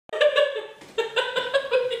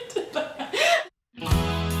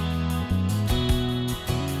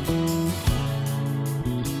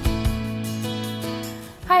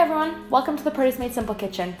Welcome to the Produce Made Simple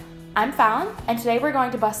kitchen. I'm Fallon, and today we're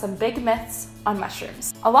going to bust some big myths on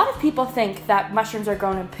mushrooms. A lot of people think that mushrooms are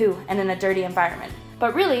grown in poo and in a dirty environment,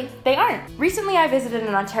 but really, they aren't. Recently, I visited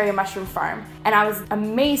an Ontario mushroom farm, and I was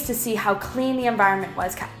amazed to see how clean the environment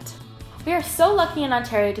was kept. We are so lucky in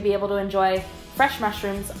Ontario to be able to enjoy fresh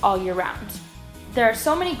mushrooms all year round. There are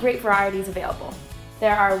so many great varieties available.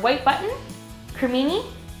 There are white button, cremini,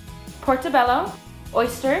 portobello,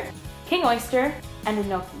 oyster, king oyster, and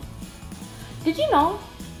enoki. Did you know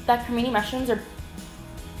that cremini mushrooms are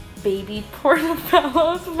baby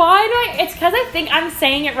portobellos? It's because I think I'm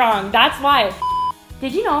saying it wrong, that's why.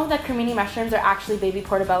 Did you know that cremini mushrooms are actually baby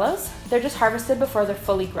portobellos? They're just harvested before they're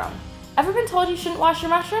fully grown. Ever been told you shouldn't wash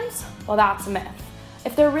your mushrooms? Well, that's a myth.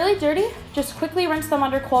 If they're really dirty, just quickly rinse them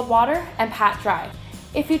under cold water and pat dry.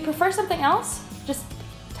 If you'd prefer something else, just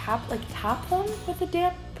tap them with a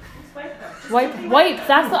damp. Wipe.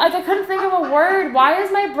 I couldn't think of a word. Why is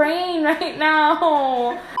my brain right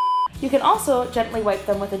now? You can also gently wipe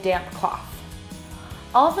them with a damp cloth.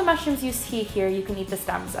 All of the mushrooms you see here, you can eat the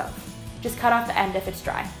stems of. Just cut off the end if it's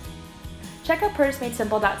dry. Check out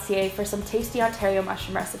producemadesimple.ca for some tasty Ontario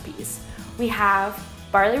mushroom recipes. We have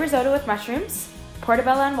barley risotto with mushrooms,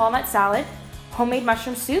 portobello and walnut salad, homemade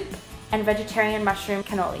mushroom soup, and vegetarian mushroom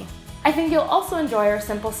cannoli. I think you'll also enjoy our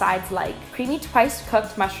simple sides like creamy twice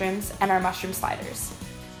cooked mushrooms and our mushroom sliders.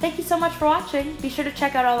 Thank you so much for watching. Be sure to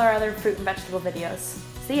check out all our other fruit and vegetable videos.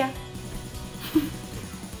 See ya!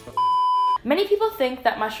 Many people think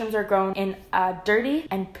that mushrooms are grown in a dirty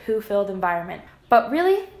and poo-filled environment, but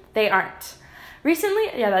really, they aren't. Recently,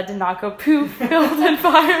 that did not go poo-filled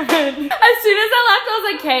environment. As soon as I left, I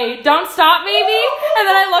was like, hey, don't stop, maybe? And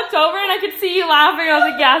then I looked over and I could see you laughing. I was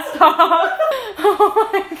like, yeah, stop. Oh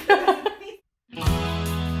my God.